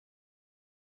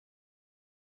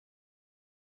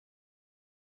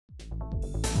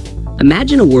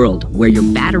Imagine a world where your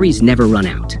batteries never run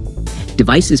out.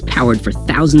 Devices powered for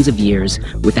thousands of years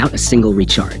without a single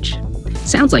recharge.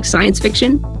 Sounds like science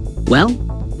fiction? Well,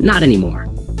 not anymore.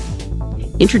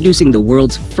 Introducing the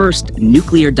world's first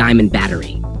nuclear diamond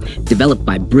battery. Developed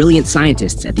by brilliant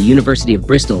scientists at the University of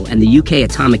Bristol and the UK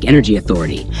Atomic Energy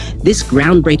Authority, this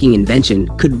groundbreaking invention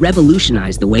could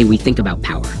revolutionize the way we think about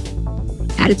power.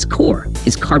 At its core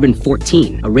is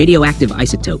carbon-14, a radioactive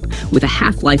isotope with a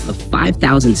half-life of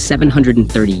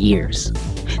 5,730 years.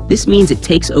 This means it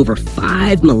takes over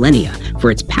 5 millennia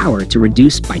for its power to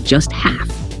reduce by just half.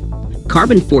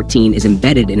 Carbon-14 is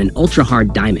embedded in an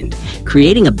ultra-hard diamond,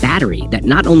 creating a battery that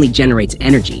not only generates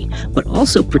energy, but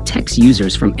also protects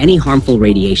users from any harmful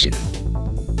radiation.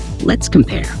 Let's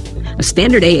compare. A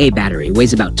standard AA battery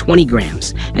weighs about 20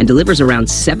 grams and delivers around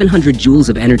 700 joules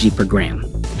of energy per gram,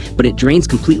 but it drains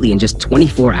completely in just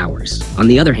 24 hours. On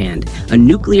the other hand, a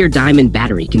nuclear diamond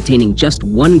battery containing just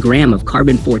 1 gram of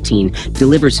carbon-14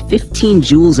 delivers 15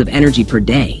 joules of energy per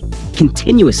day,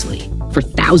 continuously, for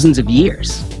thousands of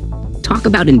years. Talk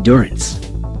about endurance.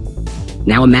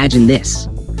 Now imagine this.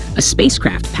 A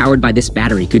spacecraft powered by this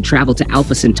battery could travel to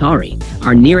Alpha Centauri,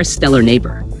 our nearest stellar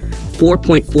neighbor,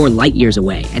 4.4 light years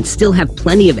away, and still have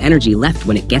plenty of energy left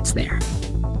when it gets there.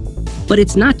 But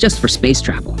it's not just for space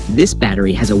travel. This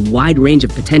battery has a wide range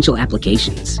of potential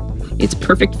applications. It's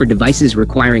perfect for devices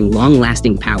requiring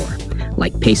long-lasting power,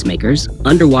 like pacemakers,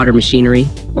 underwater machinery,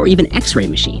 or even X-ray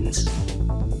machines.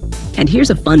 And here's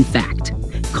a fun fact.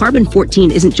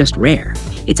 Carbon-14 isn't just rare.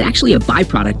 It's actually a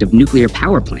byproduct of nuclear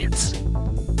power plants.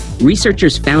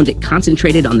 Researchers found it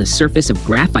concentrated on the surface of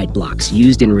graphite blocks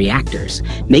used in reactors,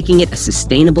 making it a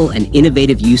sustainable and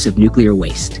innovative use of nuclear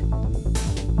waste.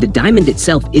 The diamond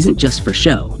itself isn't just for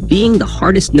show. Being the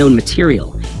hardest known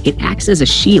material, it acts as a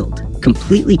shield,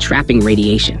 completely trapping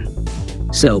radiation.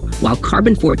 So, while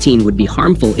carbon-14 would be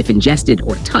harmful if ingested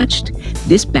or touched,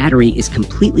 this battery is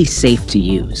completely safe to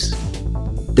use.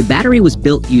 The battery was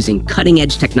built using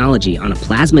cutting-edge technology on a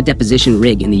plasma deposition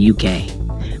rig in the UK.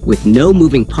 With no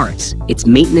moving parts, it's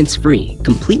maintenance-free,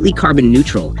 completely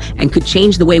carbon-neutral, and could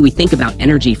change the way we think about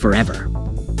energy forever.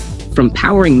 From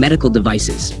powering medical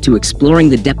devices to exploring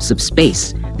the depths of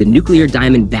space, the nuclear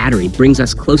diamond battery brings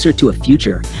us closer to a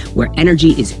future where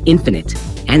energy is infinite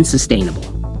and sustainable.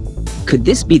 Could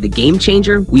this be the game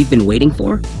changer we've been waiting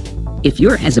for? If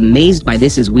you're as amazed by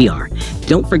this as we are,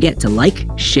 don't forget to like,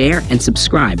 share, and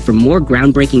subscribe for more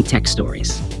groundbreaking tech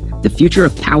stories. The future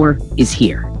of power is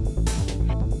here.